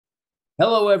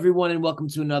Hello, everyone, and welcome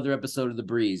to another episode of The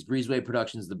Breeze. Breezeway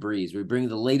Productions The Breeze. We bring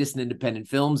the latest in independent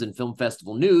films and film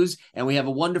festival news, and we have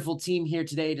a wonderful team here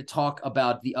today to talk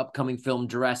about the upcoming film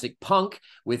Jurassic Punk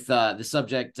with the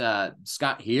subject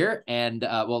Scott here, and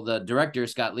the director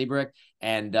Scott Leberecht,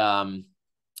 and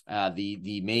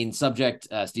the main subject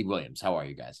Steve Williams. How are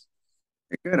you guys?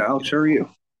 Good, Alex. How are you?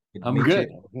 I'm good.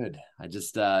 I'm good. I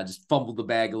just fumbled the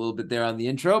bag a little bit there on the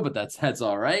intro, but that's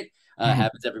all right.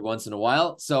 Happens every once in a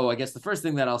while. So I guess the first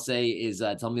thing that I'll say is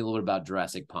tell me a little bit about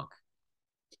Jurassic Punk.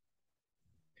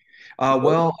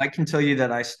 Well, I can tell you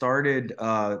that I started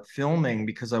filming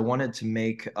because I wanted to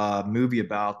make a movie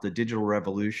about the digital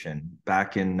revolution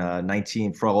back in from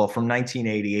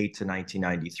 1988 to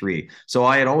 1993. So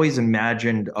I had always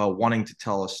imagined wanting to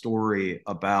tell a story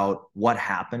about what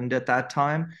happened at that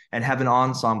time and have an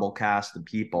ensemble cast of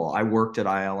people. I worked at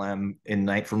ILM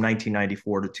from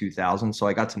 1994 to 2000, so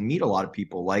I got to meet a lot of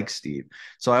people like Steve.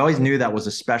 So I always knew that was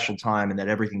a special time and that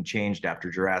everything changed after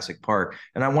Jurassic Park,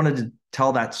 and I wanted to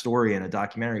tell that story in a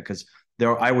documentary because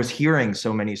I was hearing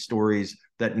so many stories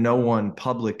that no one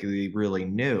publicly really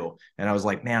knew. And I was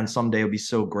like, man, someday it'll be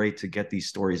so great to get these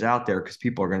stories out there because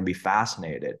people are going to be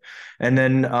fascinated. And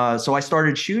then so I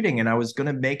started shooting, and I was going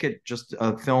to make it just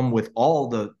a film with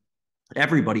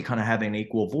everybody kind of having an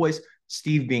equal voice.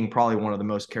 Steve being probably one of the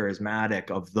most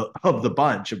charismatic of the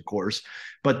bunch, of course.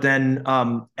 But then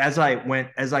as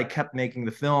I kept making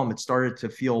the film, it started to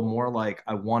feel more like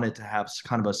I wanted to have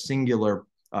kind of a singular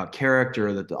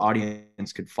character that the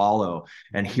audience could follow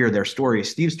and hear their story.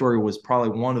 Steve's story was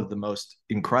probably one of the most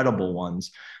incredible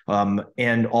ones,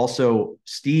 and also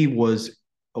Steve was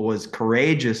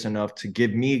courageous enough to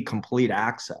give me complete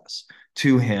access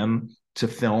to him to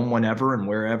film whenever and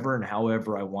wherever and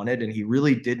however I wanted. And he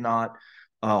really did not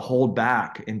hold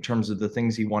back in terms of the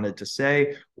things he wanted to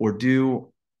say or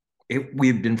do.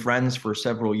 We've been friends for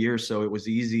several years, so it was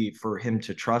easy for him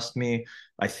to trust me,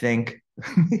 I think.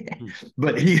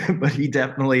 but he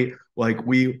definitely, like,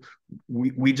 we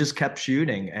just kept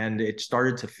shooting, and it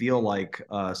started to feel like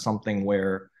something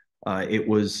where it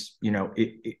was,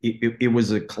 it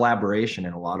was a collaboration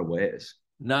in a lot of ways.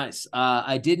 Nice.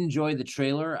 I did enjoy the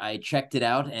trailer. I checked it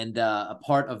out, and a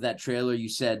part of that trailer, you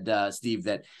said, Steve,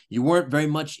 that you weren't very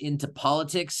much into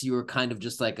politics. You were kind of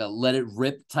just like a let it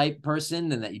rip type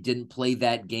person, and that you didn't play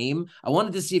that game. I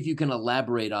wanted to see if you can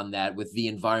elaborate on that with the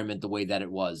environment, the way that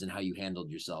it was, and how you handled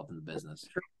yourself in the business.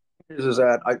 Is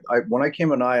that when I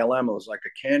came in ILM, it was like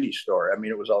a candy store. I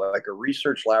mean, it was like a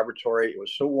research laboratory. It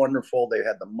was so wonderful. They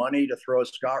had the money to throw.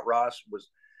 Scott Ross was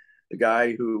the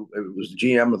guy who was the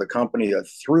GM of the company that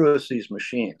threw us these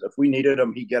machines. If we needed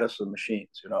them, he'd get us the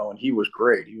machines, and he was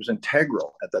great. He was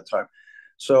integral at that time.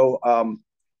 So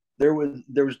there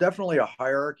was definitely a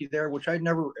hierarchy there, which I'd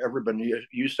never ever been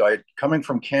used to. Coming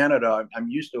from Canada, I'm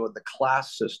used to the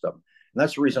class system. And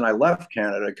that's the reason I left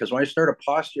Canada, because when I started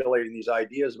postulating these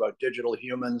ideas about digital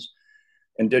humans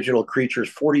and digital creatures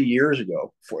 40 years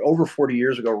ago, for over 40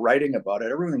 years ago, writing about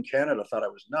it, everyone in Canada thought I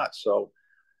was nuts. So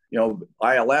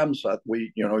ILM's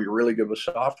you're really good with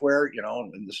software,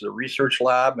 and this is a research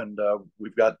lab, and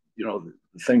we've got, the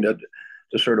thing to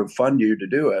sort of fund you to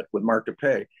do it with Mark to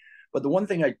pay. But the one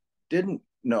thing I didn't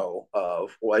know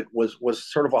of was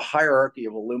sort of a hierarchy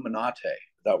of Illuminati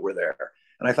that were there.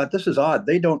 And I thought, this is odd.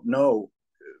 They don't know.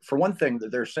 For one thing,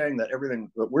 that they're saying that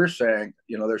everything that we're saying,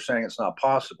 they're saying it's not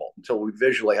possible until we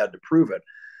visually had to prove it.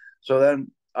 So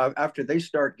then after they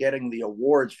start getting the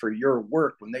awards for your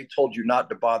work, when they told you not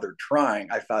to bother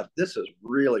trying, I thought, this is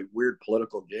really weird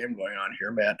political game going on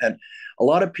here, man. And a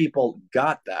lot of people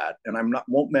got that, and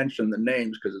won't mention the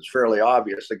names because it's fairly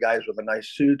obvious. The guys with the nice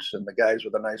suits and the guys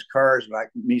with the nice cars, and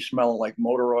me smelling like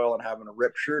motor oil and having a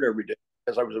ripped shirt every day,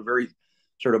 because I was a very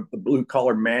sort of the blue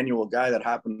collar manual guy that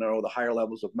happened to know the higher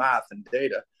levels of math and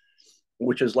data,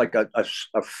 which is like a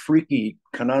freaky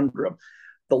conundrum.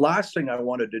 The last thing I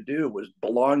wanted to do was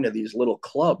belong to these little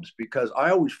clubs, because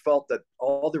I always felt that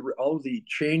all the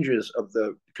changes of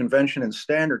the convention and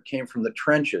standard came from the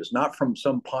trenches, not from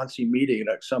some Ponzi meeting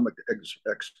at some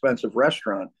expensive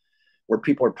restaurant where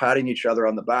people are patting each other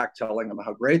on the back, telling them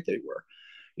how great they were.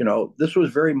 This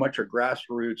was very much a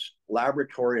grassroots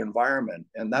laboratory environment,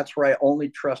 and that's where I only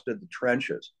trusted the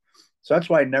trenches. So that's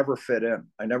why I never fit in.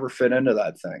 I never fit into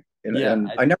that thing,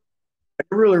 and I never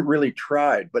really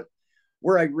tried. But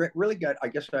where I really got, I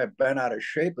guess I've been out of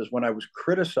shape, is when I was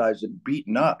criticized and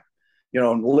beaten up,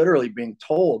 and literally being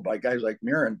told by guys like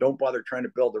Mirren, don't bother trying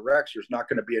to build the Rex. There's not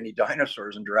going to be any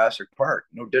dinosaurs in Jurassic Park,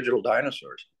 no digital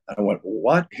dinosaurs. And I went,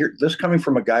 what? This coming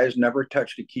from a guy who's never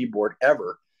touched a keyboard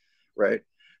ever, right?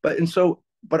 But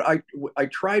I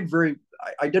tried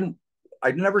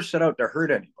I never set out to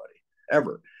hurt anybody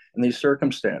ever. in these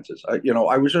circumstances.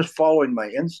 I was just following my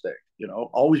instinct,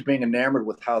 always being enamored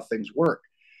with how things work,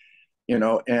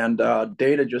 and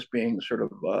data just being sort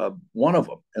of one of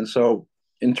them. And so,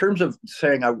 in terms of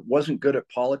saying I wasn't good at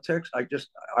politics,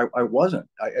 I wasn't.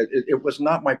 It was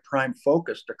not my prime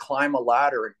focus to climb a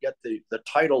ladder and get the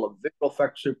title of visual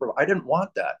effects super. I didn't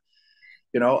want that.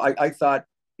 I thought,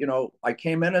 I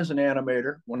came in as an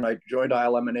animator when I joined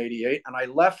ILM in '88, and I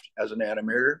left as an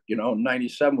animator, in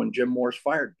 '97 when Jim Morse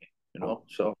fired me.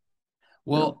 So.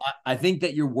 Well, I think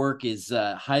that your work is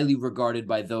highly regarded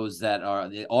by those that are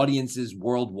the audiences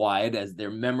worldwide as they're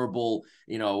memorable,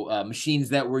 machines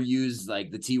that were used,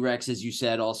 like the T-Rex, as you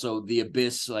said, also the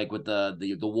Abyss, like with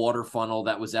the water funnel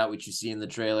that was out, which you see in the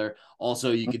trailer.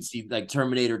 Also, you could see like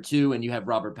Terminator 2, and you have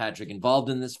Robert Patrick involved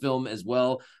in this film as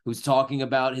well, who's talking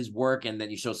about his work, and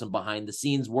then you show some behind the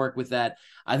scenes work with that.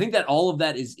 I think that all of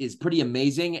that is pretty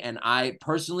amazing. And I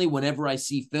personally, whenever I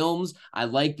see films, I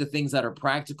like the things that are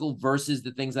practical versus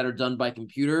the things that are done by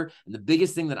computer. And the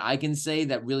biggest thing that I can say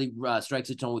that really strikes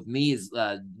a tone with me is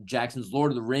Jackson's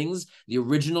Lord of the Rings, the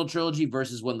original trilogy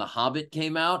versus when The Hobbit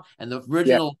came out. And the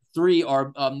original three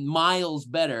are miles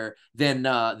better than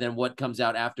what comes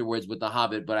out afterwards with The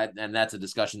Hobbit. And that's a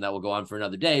discussion that will go on for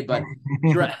another day. But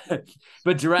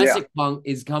but Jurassic Punk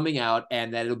is coming out,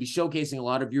 and that it'll be showcasing a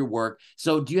lot of your work.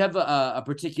 So do you have a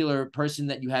particular person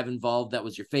that you have involved that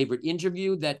was your favorite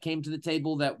interview that came to the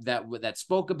table that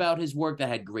spoke about his work, that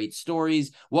had great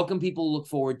stories? What can people look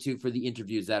forward to for the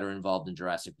interviews that are involved in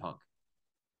Jurassic Punk?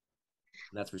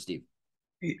 And that's for Steve.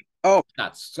 Oh,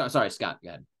 Sorry, Scott. Go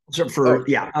ahead.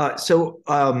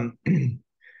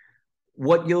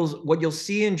 What you'll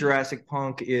see in Jurassic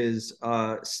Punk is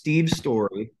Steve's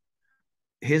story,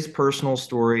 his personal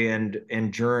story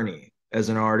and journey as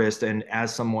an artist and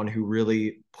as someone who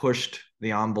really pushed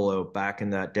the envelope back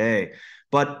in that day.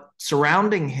 But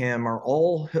surrounding him are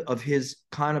all of his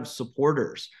kind of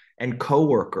supporters and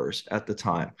co-workers at the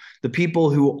time, the people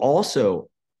who also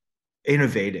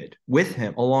innovated with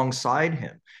him, alongside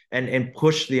him, and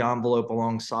pushed the envelope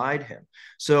alongside him.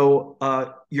 So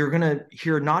you're going to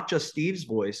hear not just Steve's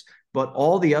voice, but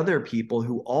all the other people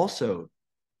who also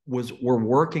were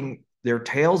working their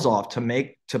tails off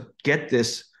to get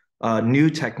this new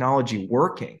technology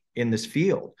working in this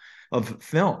field of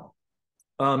film.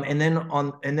 And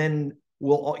then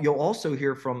you'll also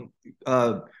hear from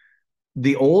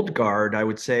the old guard, I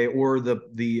would say, or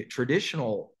the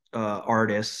traditional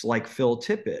artists like Phil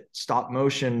Tippett, stop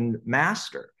motion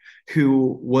master,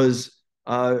 who was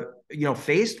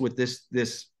faced with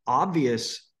this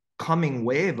obvious coming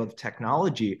wave of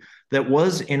technology that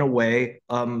was in a way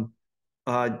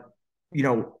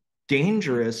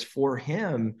dangerous for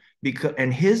him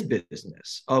and his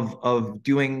business of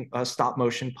doing stop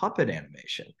motion puppet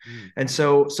animation. And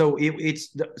so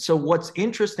what's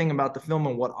interesting about the film,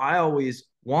 and what I always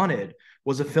wanted,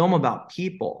 was a film about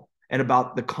people and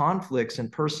about the conflicts and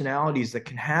personalities that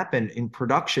can happen in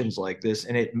productions like this,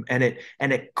 and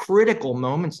at critical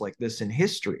moments like this in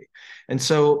history. And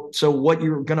so what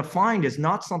you're going to find is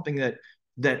not something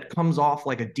that comes off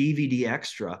like a DVD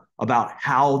extra about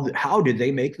how did they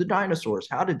make the dinosaurs?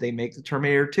 How did they make the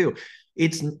Terminator 2?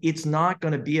 It's not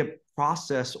going to be a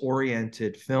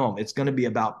process-oriented film. It's going to be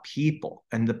about people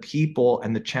and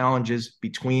the challenges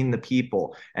between the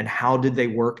people, and how did they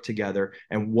work together,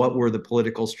 and what were the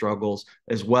political struggles,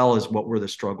 as well as what were the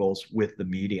struggles with the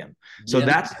medium. So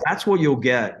that's what you'll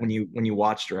get when you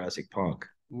watch Jurassic Punk.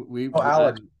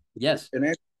 Alex, yes. In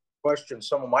answer to the question,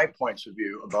 some of my points of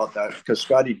view about that, because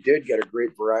Scotty did get a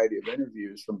great variety of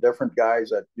interviews from different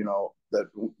guys that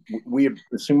we had.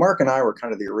 See, Mark and I were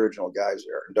kind of the original guys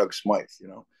there, and Doug Smythe,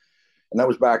 and that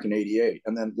was back in '88.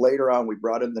 And then later on, we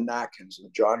brought in the Natkins and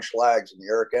the John Schlags and the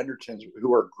Eric Endertons,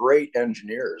 who are great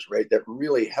engineers, right? That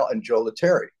really helped, and Joe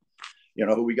Lettieri,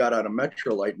 who we got out of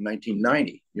Metrolight in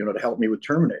 1990, to help me with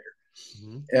Terminator.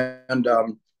 And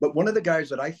but one of the guys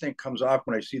that I think comes off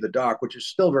when I see the doc, which is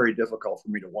still very difficult for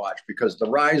me to watch, because the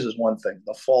rise is one thing,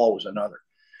 the fall was another.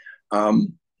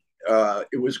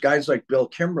 It was guys like Bill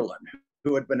Kimberlin,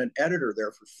 who had been an editor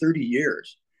there for 30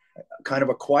 years. Kind of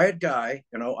a quiet guy,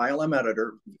 ILM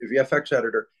editor, VFX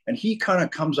editor, and he kind of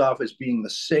comes off as being the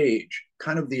sage,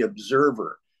 kind of the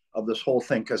observer of this whole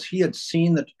thing, because he had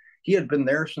seen that, he had been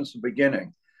there since the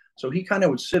beginning. So he kind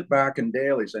of would sit back in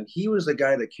dailies, and he was the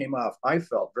guy that came off, I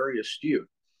felt, very astute,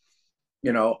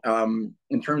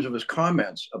 in terms of his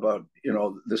comments about,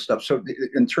 this stuff. So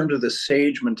in terms of the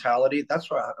sage mentality,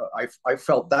 that's why I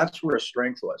felt that's where his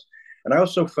strength was. And I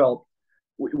also felt,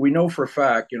 we know for a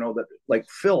fact, that like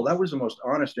Phil, that was the most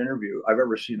honest interview I've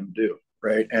ever seen him do,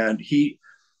 right? And he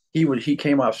he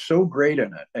came off so great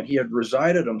in it, and he had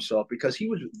resided himself because he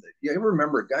was. You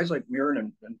remember guys like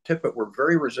Mirren and Tippett were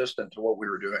very resistant to what we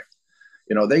were doing.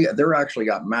 They actually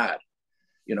got mad.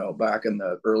 Back in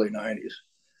the early '90s,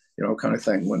 kind of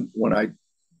thing. When I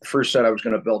first said I was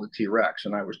going to build a T-Rex,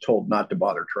 and I was told not to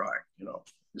bother trying.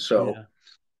 So. Yeah.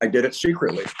 I did it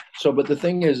secretly. So, but the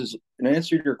thing is in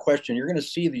answer to your question, you're going to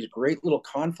see these great little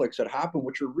conflicts that happen,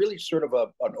 which are really sort of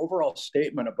an overall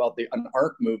statement about an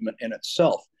art movement in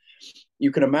itself.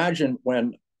 You can imagine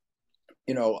when,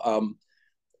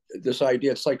 this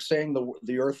idea, it's like saying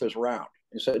the earth is round.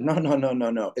 You said,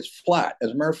 no, it's flat.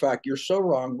 As a matter of fact, you're so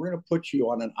wrong. We're going to put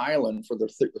you on an island for the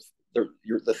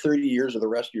 30 years of the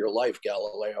rest of your life,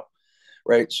 Galileo.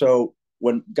 Right. So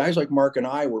when guys like Mark and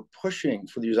I were pushing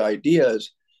for these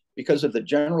ideas, because of the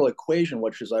general equation,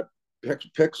 which is that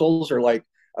pixels are like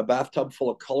a bathtub full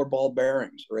of color ball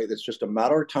bearings, right? It's just a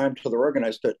matter of time till they're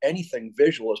organized that anything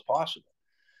visual is possible,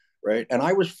 right? And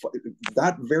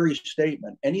that very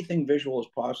statement, anything visual is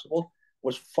possible,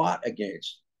 was fought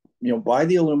against, by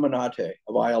the Illuminati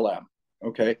of ILM,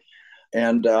 okay?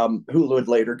 And who would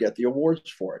later get the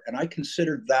awards for it. And I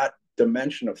considered that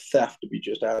dimension of theft to be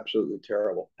just absolutely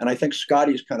terrible. And I think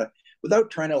Scotty's kind of,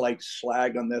 without trying to like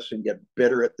slag on this and get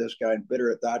bitter at this guy and bitter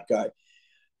at that guy,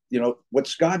 what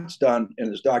Scott's done in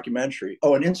his documentary.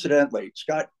 Oh, and incidentally,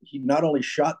 Scott, he not only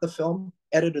shot the film,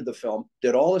 edited the film,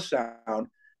 did all the sound,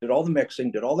 did all the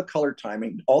mixing, did all the color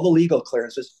timing, all the legal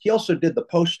clearances. He also did the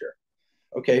poster.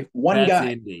 Okay, That's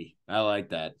guy. Indie. I like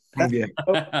that. That's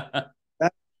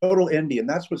total indie, and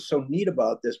that's what's so neat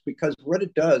about this, because what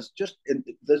it does, just in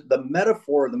the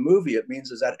metaphor of the movie, it means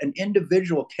is that an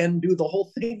individual can do the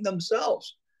whole thing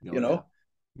themselves.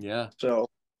 Yeah. So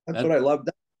that's what I loved.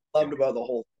 Loved about the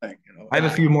whole thing. I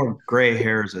have a few more gray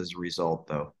hairs as a result,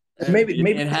 though. Maybe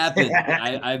it happened.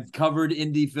 I've covered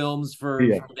indie films for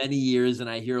many years, and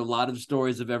I hear a lot of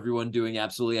stories of everyone doing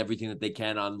absolutely everything that they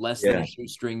can on less than a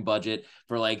shoestring budget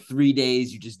for like 3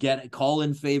 days. You just get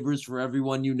call-in favors for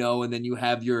everyone and then you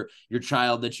have your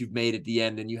child that you've made at the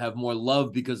end, and you have more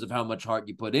love because of how much heart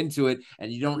you put into it,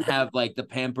 and you don't have like the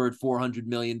pampered $400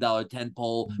 million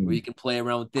tentpole where you can play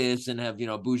around with this and have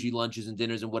bougie lunches and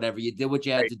dinners and whatever. You did what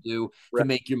you had to do to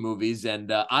make your movies,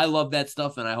 and I love that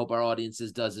stuff, and I hope our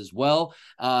audiences does as well.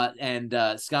 And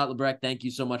Scott Leberecht, thank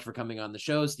you so much for coming on the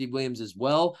show. Steve Williams as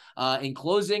well. In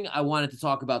closing, I wanted to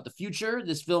talk about the future.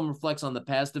 This film reflects on the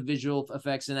past of visual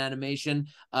effects and animation,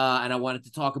 and I wanted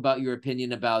to talk about your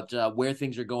opinion about where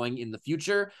things are going in the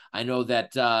future. I know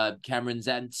that Cameron's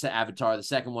Avatar, the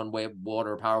second one,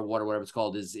 Power Water, whatever it's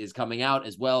called, is coming out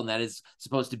as well, and that is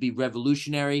supposed to be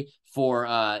revolutionary for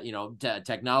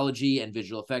technology and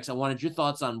visual effects. I wanted your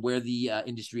thoughts on where the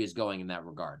industry is going in that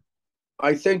regard.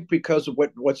 I think because of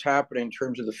what's happening in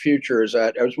terms of the future is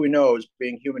that, as we know, as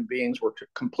being human beings, we're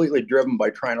completely driven by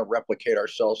trying to replicate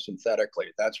ourselves synthetically.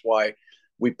 That's why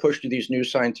we push to these new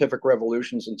scientific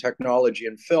revolutions in technology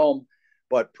and film.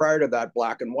 But prior to that,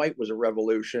 black and white was a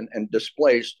revolution and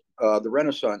displaced the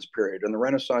Renaissance period. And the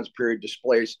Renaissance period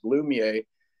displaced Lumiere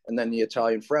and then the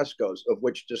Italian frescoes, of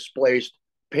which displaced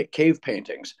cave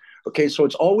paintings. Okay, so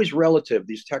it's always relative,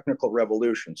 these technical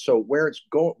revolutions. So where it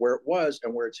was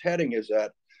and where it's heading is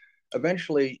that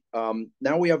eventually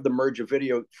now we have the merge of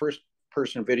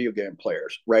first-person video game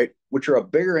players, right, which are a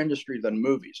bigger industry than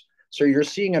movies. So you're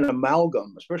seeing an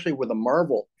amalgam, especially with a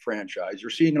Marvel franchise. You're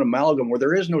seeing an amalgam where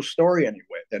there is no story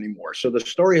anymore. So the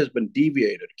story has been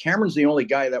deviated. Cameron's the only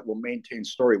guy that will maintain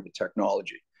story with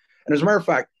technology. And as a matter of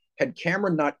fact, had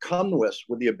Cameron not come to us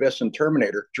with The Abyss and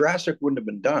Terminator, Jurassic wouldn't have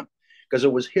been done, because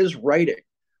it was his writing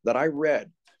that I read,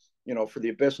 for The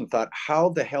Abyss, and thought, how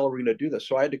the hell are we going to do this?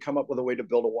 So I had to come up with a way to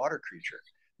build a water creature.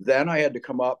 Then I had to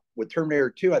come up with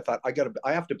Terminator 2. I thought,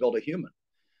 I have to build a human,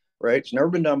 right? It's never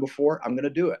been done before. I'm going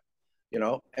to do it,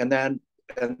 and then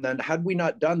had we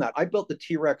not done that, I built the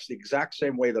T-Rex the exact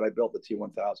same way that I built the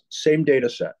T-1000. Same data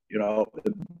set,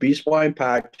 the B-spline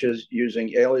patches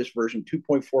using alias version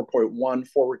 2.4.1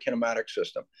 forward kinematic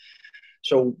system.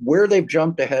 So where they've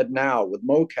jumped ahead now with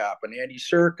mocap and Andy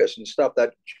Serkis and stuff,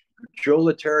 that Joe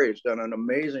Leterrier has done an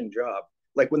amazing job.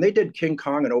 Like when they did King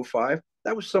Kong in 2005,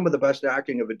 that was some of the best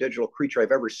acting of a digital creature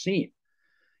I've ever seen.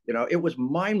 It was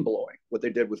mind-blowing what they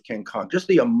did with King Kong. Just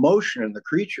the emotion in the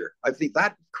creature. I think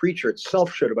that creature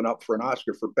itself should have been up for an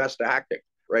Oscar for best acting,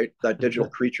 right? That digital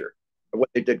creature, what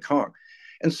they did Kong.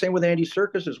 And same with Andy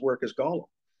Serkis's work as Gollum.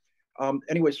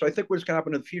 Anyway, so I think what's going to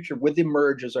happen in the future with the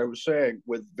merge, as I was saying,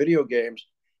 with video games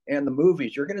and the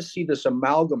movies, you're going to see this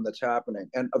amalgam that's happening.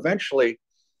 And eventually,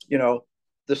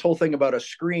 this whole thing about a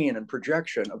screen and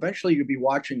projection, eventually you'll be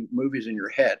watching movies in your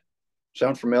head.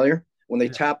 Sound familiar? When they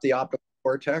tap the optical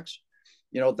cortex,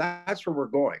 that's where we're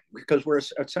going, because we're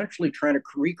essentially trying to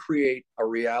recreate a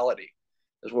reality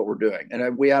is what we're doing.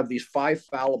 And we have these 5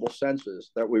 fallible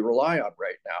senses that we rely on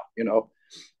right now.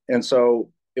 And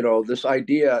so, this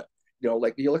idea,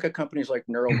 like you look at companies like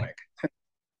Neuralink,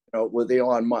 with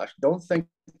Elon Musk, don't think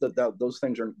that those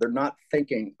things they're not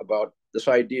thinking about this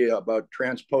idea about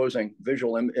transposing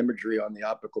visual imagery on the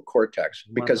optical cortex,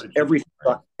 because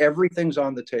everything's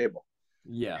on the table.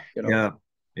 Yeah. Yeah.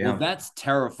 Well, that's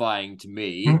terrifying to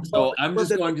me. So I'm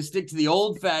just going to stick to the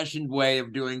old-fashioned way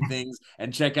of doing things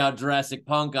and check out Jurassic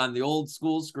Punk on the old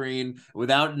school screen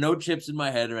without no chips in my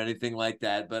head or anything like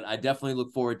that. But I definitely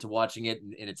look forward to watching it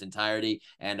in its entirety,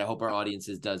 and I hope our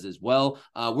audiences does as well.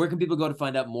 Where can people go to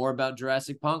find out more about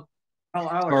Jurassic Punk?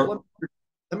 Alex,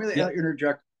 let me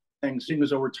interject thing, seeing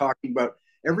as though we're talking about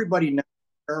everybody now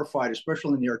terrified,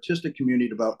 especially in the artistic community,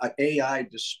 about AI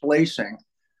displacing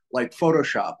like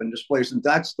Photoshop and displays. And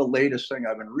that's the latest thing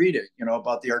I've been reading,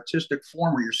 about the artistic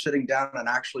form where you're sitting down and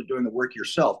actually doing the work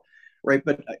yourself. Right.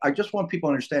 But I just want people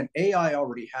to understand AI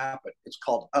already happened. It's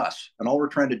called us. And all we're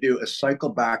trying to do is cycle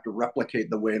back to replicate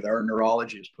the way that our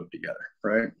neurology is put together.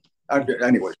 Right.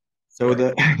 Anyway.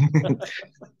 So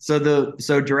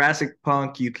so Jurassic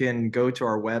Punk, you can go to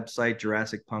our website,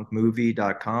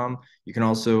 JurassicPunkMovie.com. You can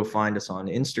also find us on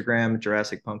Instagram,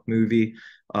 Jurassic Punk Movie.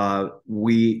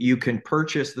 You can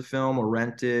purchase the film or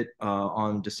rent it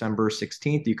on December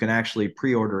 16th. You can actually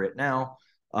pre-order it now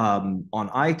on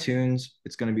iTunes.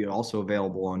 It's going to be also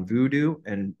available on Vudu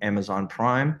and Amazon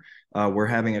Prime. We're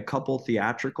having a couple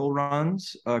theatrical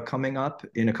runs coming up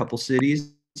in a couple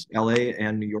cities. LA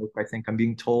and New York, I think I'm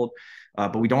being told,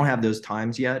 but we don't have those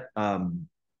times yet. And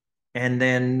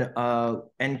then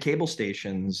cable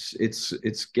stations.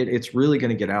 It's really going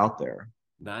to get out there.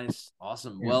 Nice.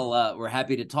 Awesome. Yeah. Well, we're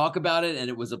happy to talk about it. And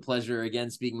it was a pleasure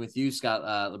again speaking with you, Scott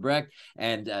Leberecht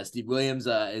and Steve Williams.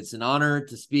 It's an honor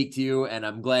to speak to you. And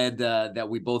I'm glad that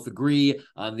we both agree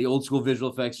on the old school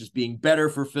visual effects just being better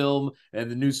for film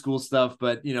and the new school stuff.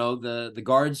 But, the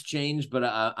guards change. But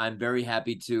I'm very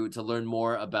happy to learn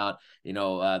more about,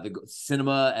 the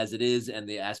cinema as it is and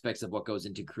the aspects of what goes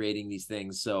into creating these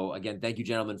things. So, again, thank you,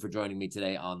 gentlemen, for joining me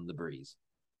today on The Breeze.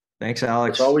 Thanks,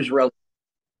 Alex. It's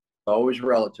always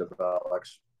relative,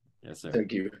 Alex. Yes, sir.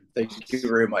 Thank you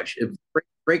very much.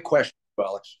 Great question,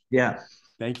 Alex. Yeah.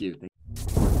 Thank you.